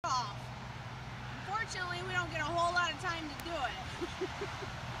Unfortunately, we don't get a whole lot of time to do it.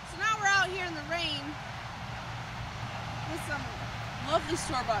 So now we're out here in the rain with some lovely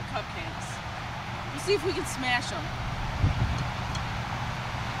store-bought cupcakes. We'll see if we can smash them.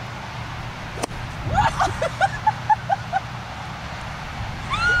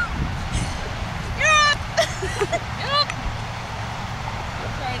 Yep.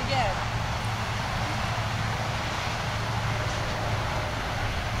 Let's try it again.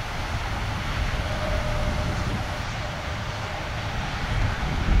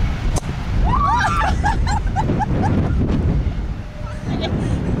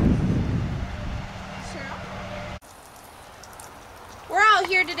 We're out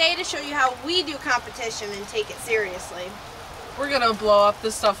here today to show you how we do competition and take it seriously. We're gonna blow up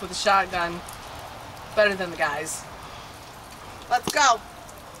this stuff with a shotgun better than the guys. Let's go.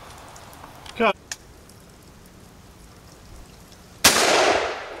 Cut.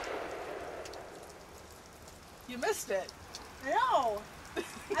 You missed it. I know.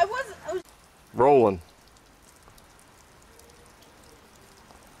 I was Rolling.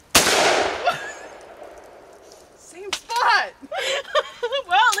 Same spot.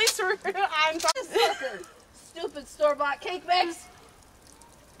 well, at least we're on sucker. Stupid store-bought cake mix.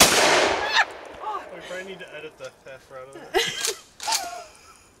 We probably need to edit the half out of it.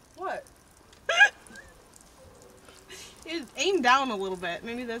 What? It aimed down a little bit.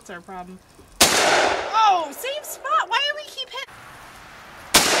 Maybe that's our problem. Oh, same spot. Why do we keep hitting?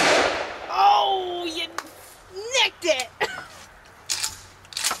 Oh, you nicked it.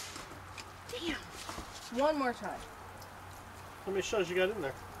 Damn. One more time. How many shots you got in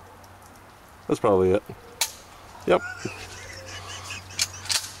there? That's probably it. Yep.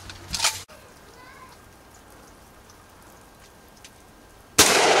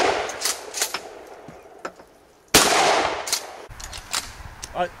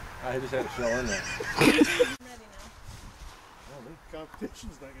 I just had a shell in there. I'm ready now. Well, the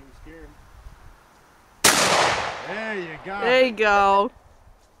competition's not going to scare him. There you go. There you go.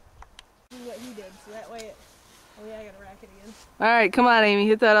 Do what he did, so that way it... Oh yeah, I gotta rack it again. Alright, come on, Amy.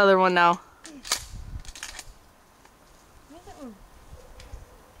 Hit that other one now. Where's that one?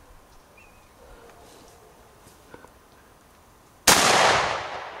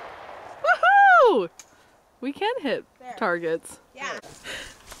 Woohoo! We can hit There. targets. Yeah.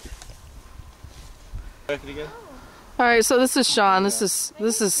 Back it again. Alright, so this is Sean. This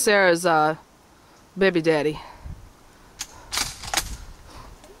is Sarah's baby daddy.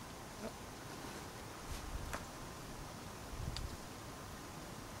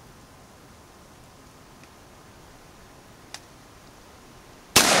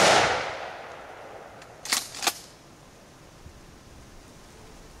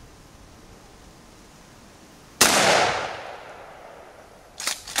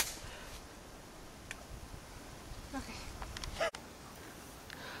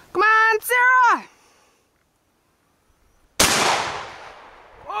 Come on, Sarah!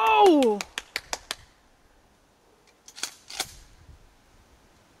 Oh!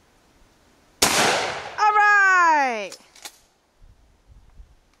 All right!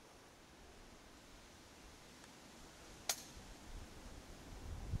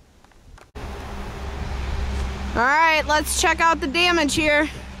 All right, let's check out the damage here.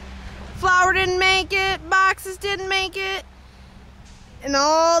 Flour didn't make it, boxes didn't make it. And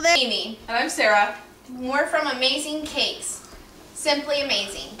all that. Amy. And I'm Sarah. We're from Amazing Cakes. Simply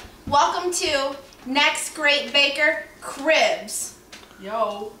amazing. Welcome to Next Great Baker Cribs.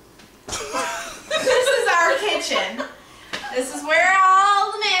 Yo. This is our kitchen. This is where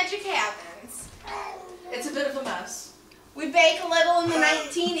all the magic happens. It's a bit of a mess. We bake a little in the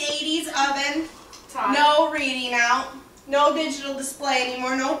 1980s oven. Time. No reading out. No digital display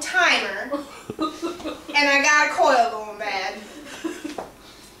anymore. No timer. And I got a coil going bad.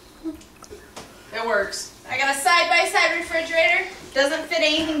 It works. I got a side-by-side refrigerator. Doesn't fit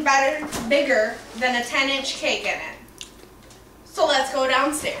anything bigger than a 10-inch cake in it. So let's go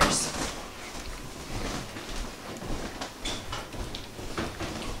downstairs.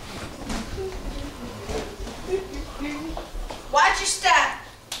 Watch your step.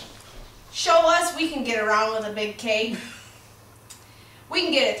 Show us we can get around with a big cake. We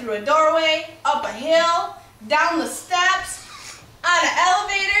can get it through a doorway, up a hill, down the steps, on an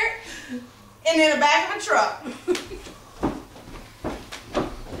elevator, and in the back of a truck.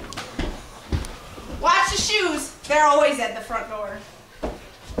 Watch the shoes. They're always at the front door.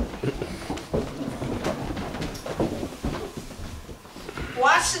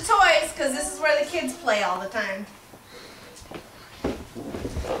 Watch the toys, because this is where the kids play all the time.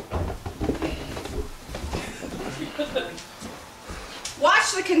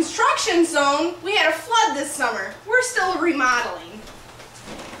 Watch the construction zone, we had a flood this summer. We're still remodeling.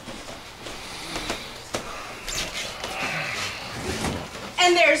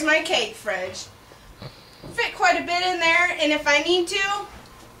 And there's my cake fridge. Fit quite a bit in there, and if I need to,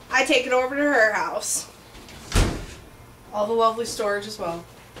 I take it over to her house. All the lovely storage as well.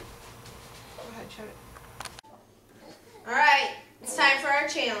 Go ahead, shut it. Alright, it's time for our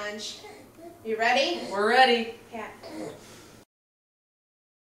challenge. You ready? We're ready. Yeah.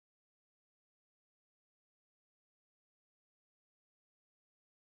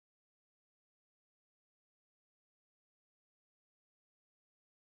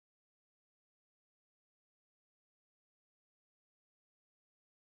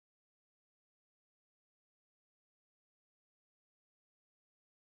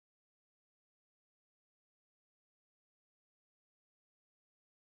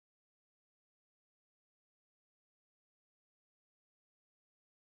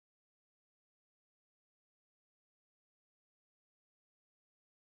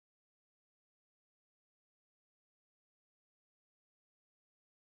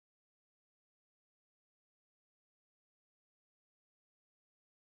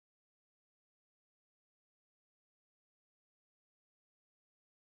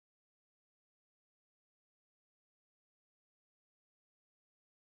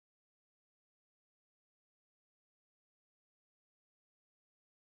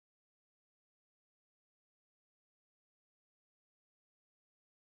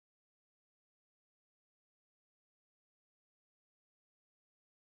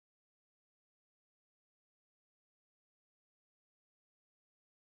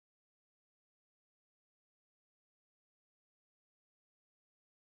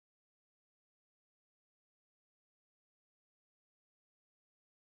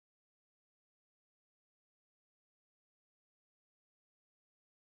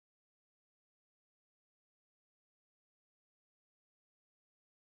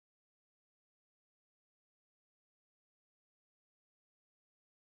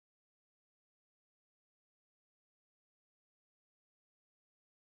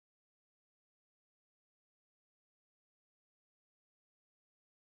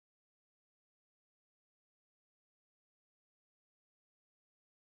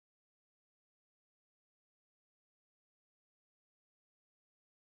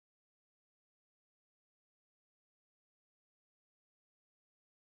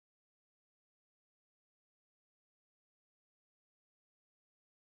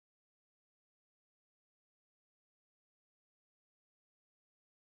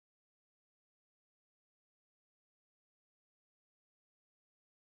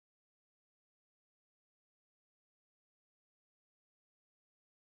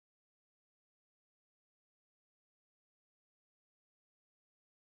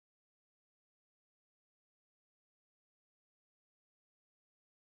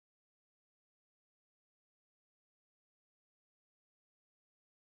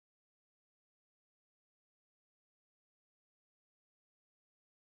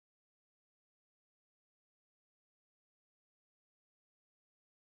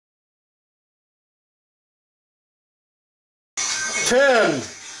 Ten,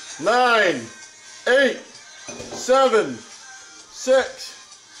 9, 8, 7,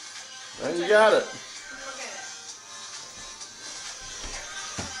 6. And you got it.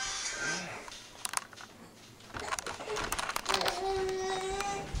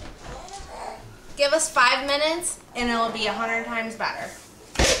 Give us 5 minutes and it'll be 100 times better.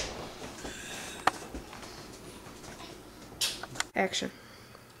 Action.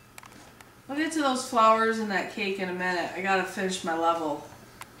 We'll get to those flowers and that cake in a minute. I gotta finish my level.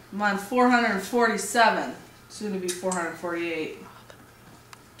 I'm on 447, soon to be 448.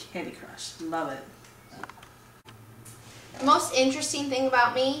 Candy Crush, love it. The most interesting thing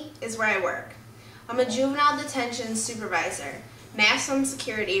about me is where I work. I'm a juvenile detention supervisor, maximum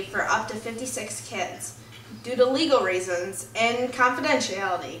security for up to 56 kids. Due to legal reasons and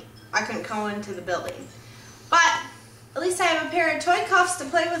confidentiality, I couldn't go into the building. But at least I have a pair of toy cuffs to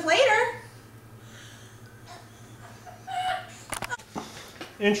play with later.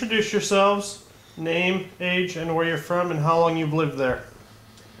 Introduce yourselves, name, age, and where you're from, and how long you've lived there.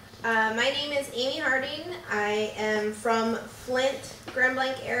 My name is Amy Harding. I am from Flint, Grand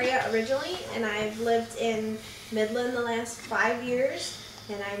Blanc area originally, and I've lived in Midland the last 5 years,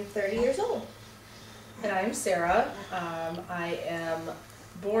 and I'm 30 years old. And I'm Sarah. I am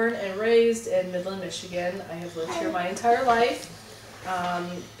born and raised in Midland, Michigan. I have lived here my entire life.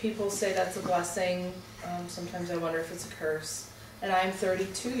 People say that's a blessing. Sometimes I wonder if it's a curse. And I'm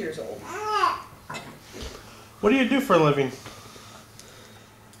 32 years old. What do you do for a living?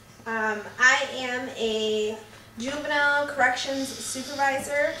 I am a juvenile corrections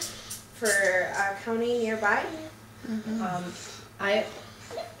supervisor for a county nearby.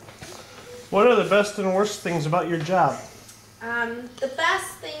 What are the best and worst things about your job? The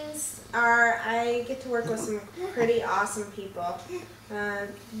best things are I get to work with some pretty awesome people.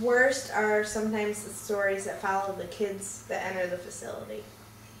 Worst are sometimes the stories that follow the kids that enter the facility.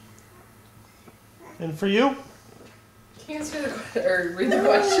 And for you? Can you answer or read the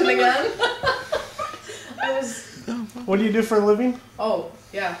question again? What do you do for a living? Oh,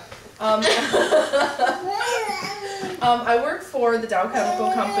 yeah. I work for the Dow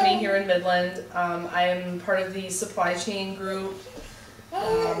Chemical Company here in Midland. I am part of the supply chain group.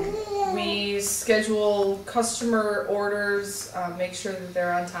 We schedule customer orders, make sure that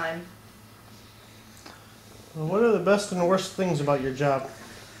they're on time. What are the best and worst things about your job?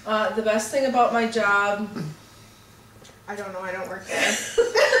 The best thing about my job... I don't know, I don't work there.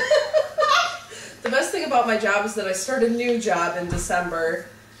 The best thing about my job is that I start a new job in December.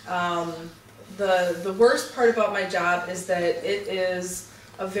 The worst part about my job is that it is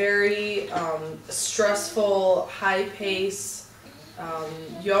a very stressful, high pace.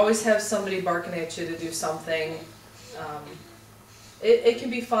 You always have somebody barking at you to do something. It can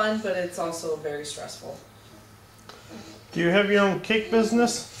be fun, but it's also very stressful. Do you have your own cake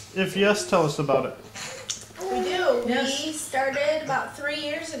business? If yes, tell us about it. We do. Yes. We started about 3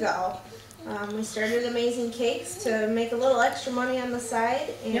 years ago. We started Amazing Cakes to make a little extra money on the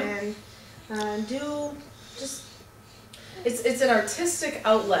side and do just... It's an artistic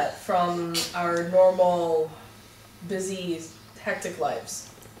outlet from our normal, busy, hectic lives.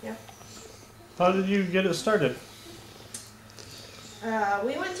 Yep. How did you get it started?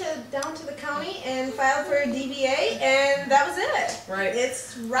 We went down to the county and filed for a DBA, and that was it. Right.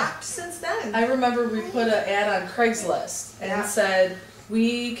 It's rocked since then. I remember we put an ad on Craigslist and said,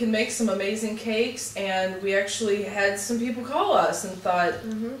 we can make some amazing cakes, and we actually had some people call us and thought,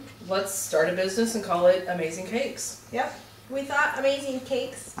 let's start a business and call it Amazing Cakes. Yep. We thought Amazing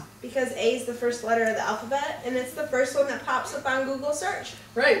Cakes because A is the first letter of the alphabet, and it's the first one that pops up on Google search.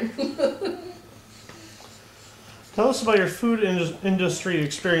 Right. Tell us about your food industry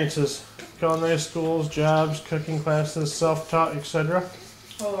experiences. Culinary schools, jobs, cooking classes, self-taught, etc.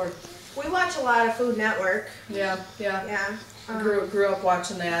 Oh, Lord. We watch a lot of Food Network. Yeah. Yeah. I grew up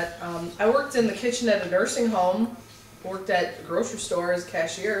watching that. I worked in the kitchen at a nursing home, worked at a grocery store as a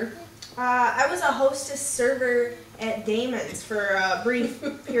cashier. I was a hostess server at Damon's for a brief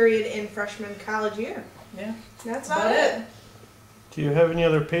period in freshman college year. Yeah. That's about it. Do you have any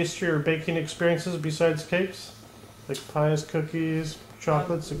other pastry or baking experiences besides cakes? Like pies, cookies,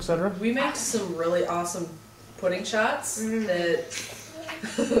 chocolates, etc.? We make some really awesome pudding shots that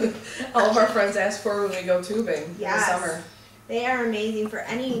all of our friends ask for when we go tubing in the summer. They are amazing for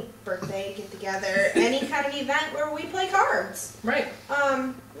any birthday get-together, any kind of event where we play cards. Right.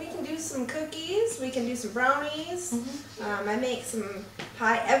 We can do some cookies, we can do some brownies. I make some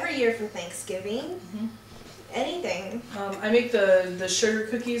pie every year for Thanksgiving. Anything. I make the sugar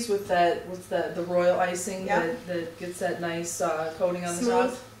cookies with the royal icing that gets that nice coating on the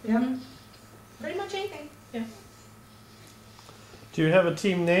top. Yep. Pretty much anything. Yeah. Do you have a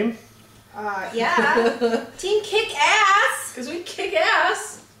team name? Yeah. Team Kick Ass. Because we kick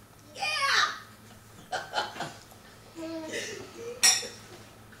ass. Yeah.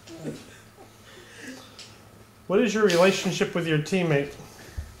 What is your relationship with your teammate?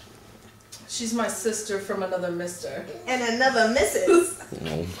 She's my sister from another mister. And another Mrs.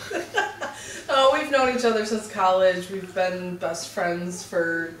 Oh, we've known each other since college. We've been best friends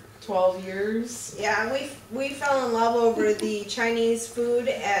for 12 years. Yeah, we fell in love over the Chinese food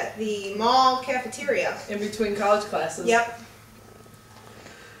at the mall cafeteria. In between college classes. Yep.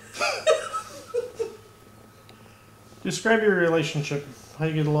 Describe your relationship. How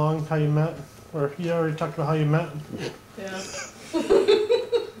you get along, how you met. Or you already talked about how you met. Yeah.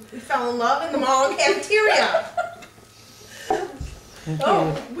 We fell in love in the mall cafeteria.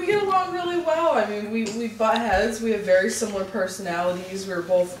 Oh, we get along really well. I mean, we butt heads. We have very similar personalities. We're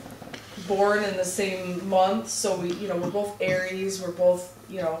both born in the same month, so we're both Aries. We're both,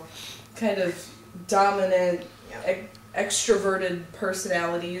 kind of dominant, extroverted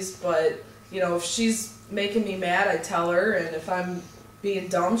personalities. But if she's making me mad, I tell her, and if I'm being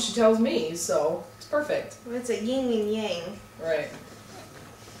dumb, she tells me. So it's perfect. It's a yin and yang. Right.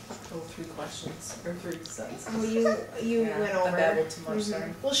 Oh, 3 questions or 3 sentences. Oh, you went over. I babbled too much.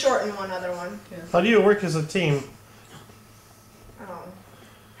 Sorry. We'll shorten one other one. Yeah. How do you work as a team?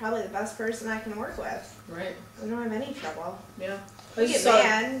 Probably the best person I can work with. Right. We don't have any trouble. Yeah. We get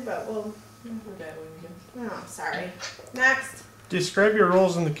mad, but we'll... We're bad when we do. Oh, sorry. Next. Describe your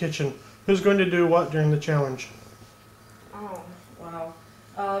roles in the kitchen. Who's going to do what during the challenge? Oh, wow.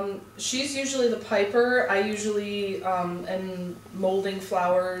 She's usually the piper. I usually am molding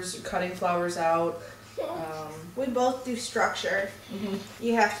flowers, cutting flowers out. We both do structure. Mhm.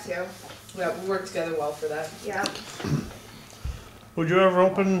 You have to. Yeah, we work together well for that. Yeah. Would you ever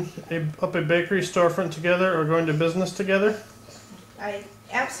open up a bakery storefront together or go into business together? I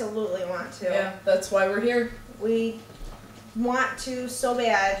absolutely want to. Yeah, that's why we're here. We want to so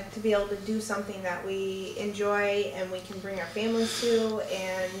bad to be able to do something that we enjoy and we can bring our families to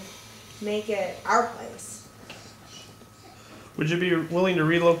and make it our place. Would you be willing to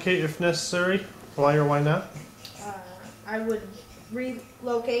relocate if necessary? Why or why not? I would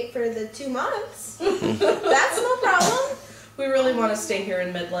relocate for the 2 months. That's no problem. We really want to stay here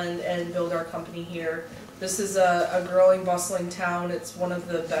in Midland and build our company here. This is a growing, bustling town. It's one of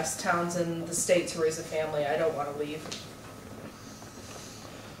the best towns in the state to raise a family. I don't want to leave.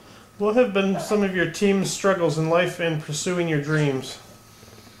 What have been some of your team's struggles in life and pursuing your dreams?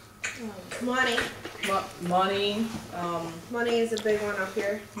 Money. Money. Money is a big one up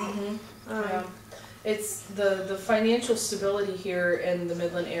here. Yeah. It's the financial stability here in the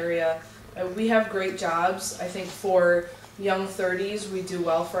Midland area. We have great jobs. I think for young 30s we do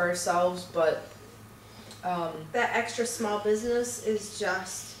well for ourselves, but That extra small business is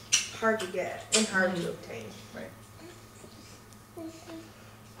just hard to get and hard to obtain. right.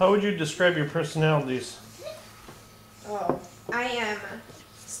 How would you describe your personalities? Oh, I am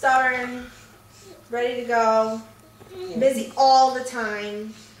stubborn, ready to go, busy all the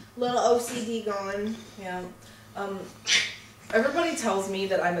time, little OCD going. Yeah. Everybody tells me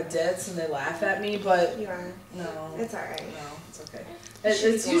that I'm a ditz and they laugh at me, but You are. no. It's alright. No, it's okay.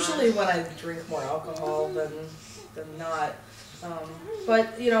 Should It's be usually when I drink more alcohol than not.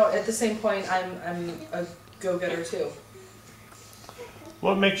 But you know, at the same point, I'm a go-getter too.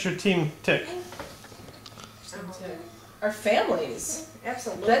 What makes your team tick? Our families.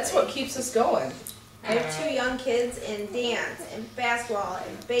 Absolutely. That's what keeps us going. I have 2 young kids in dance and basketball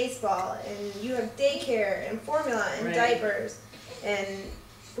and baseball, and you have daycare and formula and Right. diapers. And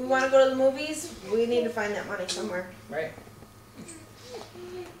if we want to go to the movies, we need to find that money somewhere. Right.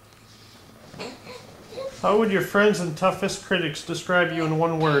 How would your friends and toughest critics describe you in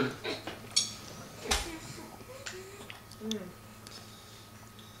one word?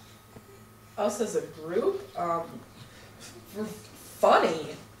 Us as a group, we're funny.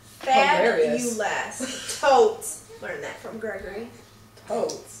 Fabulous. Totes. Learned that from Gregory.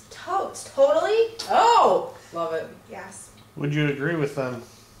 Totes. Totes. Totally? Oh! Love it. Yes. Would you agree with them?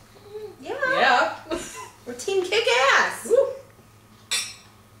 Yeah. Yeah. We're team kick-ass. Woo.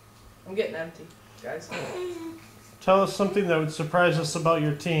 I'm getting empty, guys. Tell us something that would surprise us about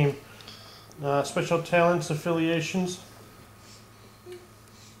your team. Special talents, affiliations.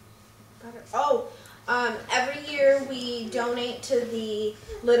 Oh, every year we donate to the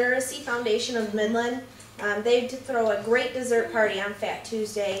Literacy Foundation of Midland. They throw a great dessert party on Fat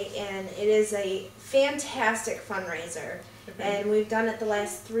Tuesday, and it is a fantastic fundraiser. And we've done it the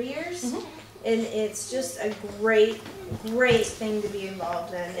last 3 years, and it's just a great thing to be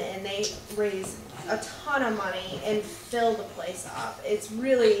involved in. And they raise a ton of money and fill the place up. It's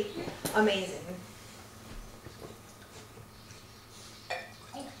really amazing.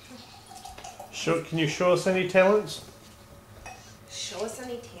 Can you show us any talents? Show us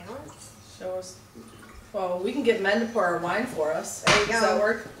any talents? Show us. Well, we can get men to pour our wine for us. There you go. Does that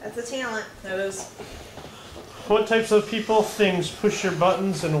work? That's a talent. That is. What types of people, things push your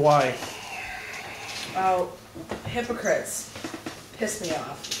buttons and why? Oh, hypocrites. Piss me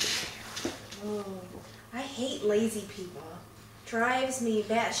off. Oh, I hate lazy people. Drives me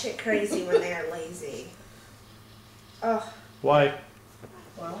batshit crazy when they are lazy. Ugh. Why?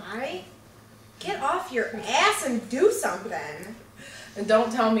 Well, Why? Get off your ass and do something. and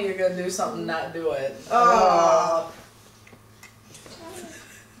don't tell me you're gonna do something and not do it. Oh.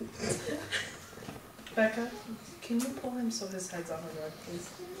 Becca, can you pull him so his head's on the rug, please?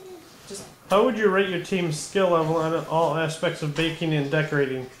 Just How would you rate your team's skill level on all aspects of baking and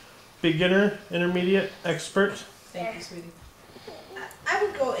decorating? Beginner, intermediate, expert? thank you, sweetie. I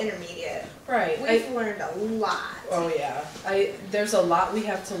would go intermediate. Right. We've learned a lot. Oh yeah. There's a lot we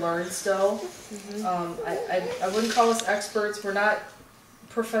have to learn still. I wouldn't call us experts. We're not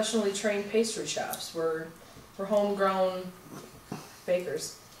professionally trained pastry chefs. We're homegrown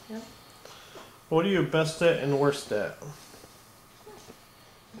bakers. What are you best at and worst at?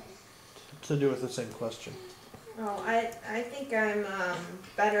 To do with the same question. Oh, I think I'm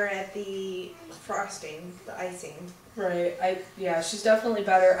better at the frosting, the icing. Right. Yeah, she's definitely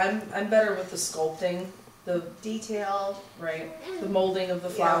better. I'm better with the sculpting. the Detail. right, the molding of the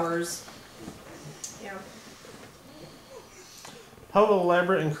flowers. Yeah. How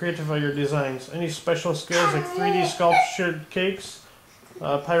elaborate and creative are your designs? Any special skills like 3D sculptured cakes,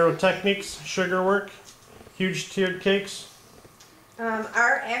 pyrotechnics, sugar work, huge tiered cakes?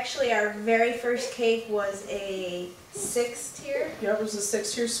 Our very first cake was a 6-tier. Yeah, it was a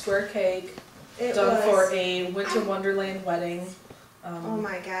 6-tier square cake It done was, for a Winter Wonderland wedding. oh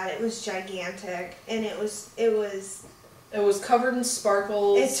my god, it was gigantic, and it was. It was covered in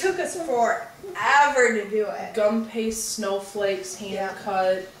sparkles. It took us forever to do it. Gum paste snowflakes, hand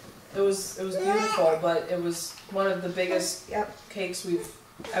cut. It was beautiful, but it was one of the biggest cakes we've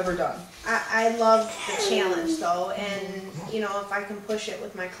ever done. I love the challenge though, and you know, if I can push it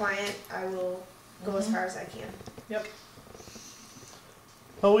with my client, I will go as far as I can. Yep.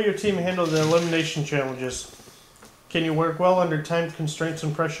 How will your team handle the elimination challenges? Can you work well under time constraints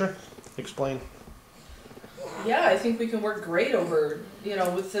and pressure? Explain. Yeah, I think we can work great over,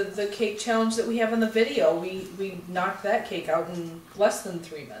 with the cake challenge that we have in the video. We knocked that cake out in less than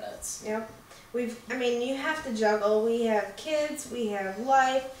 3 minutes. Yep. You have to juggle. We have kids, we have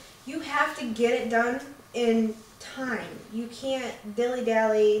life. You have to get it done in time. You can't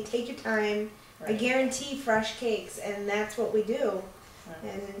dilly-dally, take your time. Right. I guarantee fresh cakes, and that's what we do.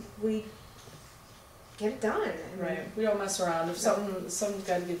 Right. And we get it done. Right. We don't mess around. If something's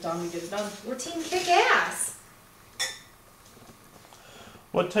got to get done, we get it done. We're team kick-ass.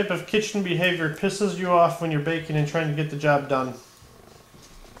 What type of kitchen behavior pisses you off when you're baking and trying to get the job done?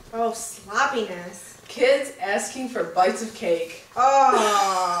 Oh, sloppiness. Kids asking for bites of cake.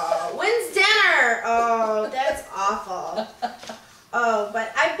 Oh, when's dinner? Oh, that's awful. Oh,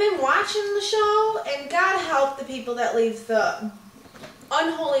 but I've been watching the show, and God help the people that leave the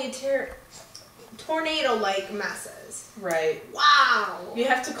unholy tornado-like messes. Right. Wow. You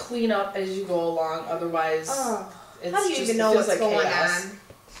have to clean up as you go along, otherwise Oh, it's how do you just, even it know feels what's like going chaos. on?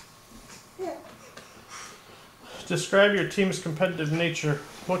 Describe your team's competitive nature.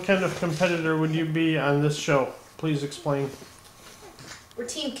 What kind of competitor would you be on this show? Please explain. We're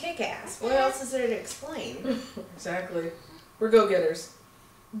team kick-ass. What else is there to explain? Exactly. We're go-getters.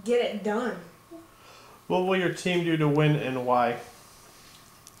 Get it done. What will your team do to win and why?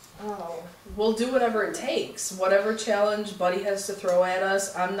 Oh. We'll do whatever it takes. Whatever challenge Buddy has to throw at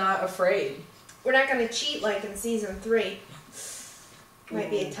us, I'm not afraid. We're not going to cheat like in season 3. Might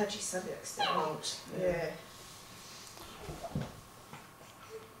be a touchy subject still. Ouch. Yeah.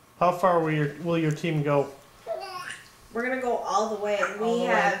 How far will your team go? We're going to go all the way. We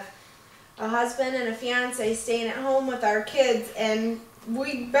have a husband and a fiance staying at home with our kids, and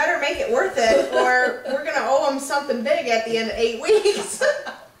we better make it worth it, or we're going to owe them something big at the end of 8 weeks.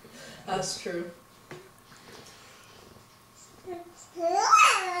 That's true.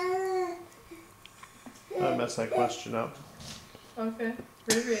 I messed that question up. Okay.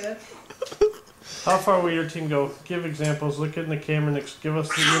 Reread it. How far will your team go? Give examples. Look in the camera and give us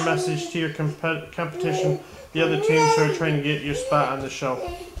your message to your competition, the other teams who are trying to get your spot on the show.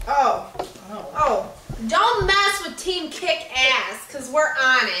 Oh. Don't mess with Team Kick-Ass, because we're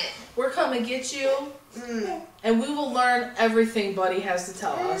on it. We're coming to get you, and we will learn everything Buddy has to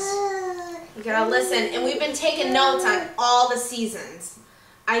tell us. You gotta listen, and we've been taking notes on all the seasons.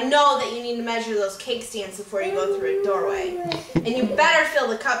 I know that you need to measure those cake stands before you go through a doorway. And you better fill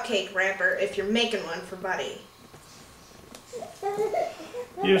the cupcake wrapper if you're making one for Buddy.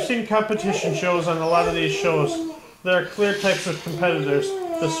 You've seen competition shows on a lot of these shows. There are clear types of competitors.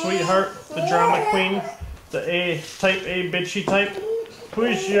 The sweetheart, the drama queen, the type A bitchy type. Who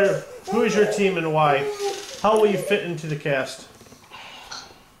is your team and why? How will you fit into the cast?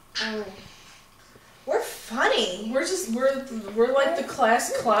 We're funny. We're like the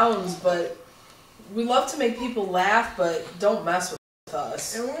class clowns, but we love to make people laugh, but don't mess with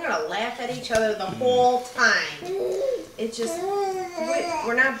us. And we're gonna laugh at each other the whole time. It's just,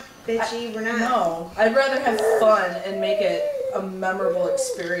 we're not bitchy, we're not. No, I'd rather have fun and make it a memorable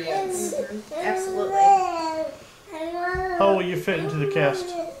experience. Absolutely. How will you fit into the cast?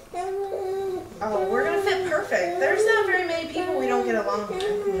 Oh, we're gonna fit perfect. There's not very many people we don't get along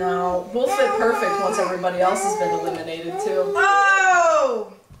with. No, we'll fit perfect once everybody else has been eliminated too.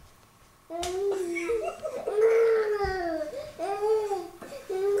 Oh!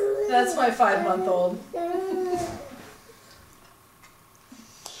 That's my 5-month-old.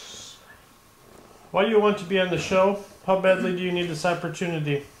 Why do you want to be on the show? How badly do you need this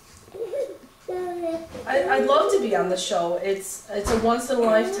opportunity? I'd love to be on the show. It's a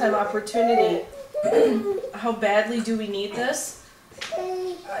once-in-a-lifetime opportunity. How badly do we need this?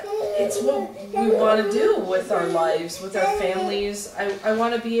 It's what we want to do with our lives, with our families. I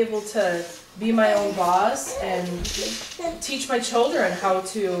want to be able to be my own boss and teach my children how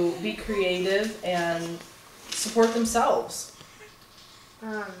to be creative and support themselves.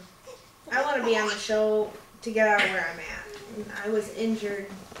 I want to be on the show to get out of where I'm at. I was injured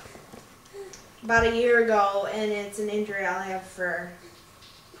about a year ago, and it's an injury I'll have forever.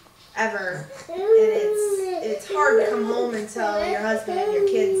 And it's hard to come home and tell your husband and your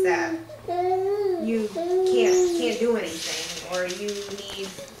kids that you can't do anything or you need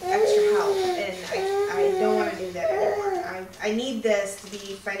extra help. And I don't want to do that anymore. I need this to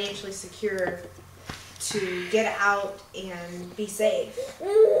be financially secure to get out and be safe.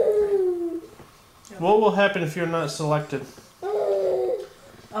 What will happen if you're not selected?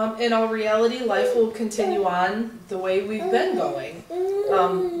 In all reality, life will continue on the way we've been going.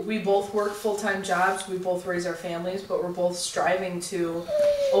 We both work full-time jobs, we both raise our families, but we're both striving to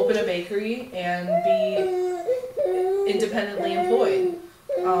open a bakery and be independently employed.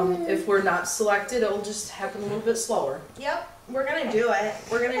 If we're not selected, it'll just happen a little bit slower. Yep, we're going to do it.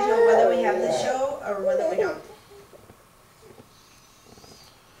 We're going to do it whether we have this show or whether we don't.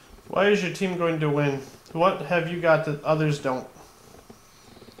 Why is your team going to win? What have you got that others don't?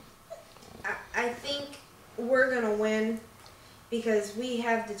 I think we're going to win because we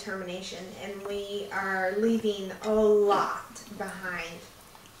have determination and we are leaving a lot behind.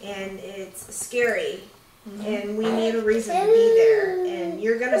 And it's scary. And we need a reason to be there. And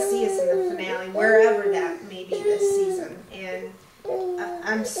you're going to see us in the finale, wherever that may be this season. And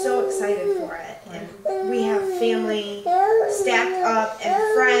I'm so excited for it. And we have family stacked up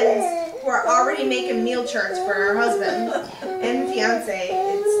and friends who are already making meal charts for our husband and fiance.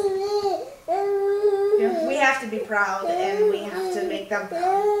 We have to be proud and we have to make them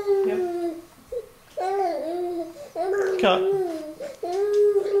proud. Cut.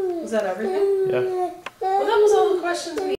 Was that everything? Yeah. Well, that was all the questions we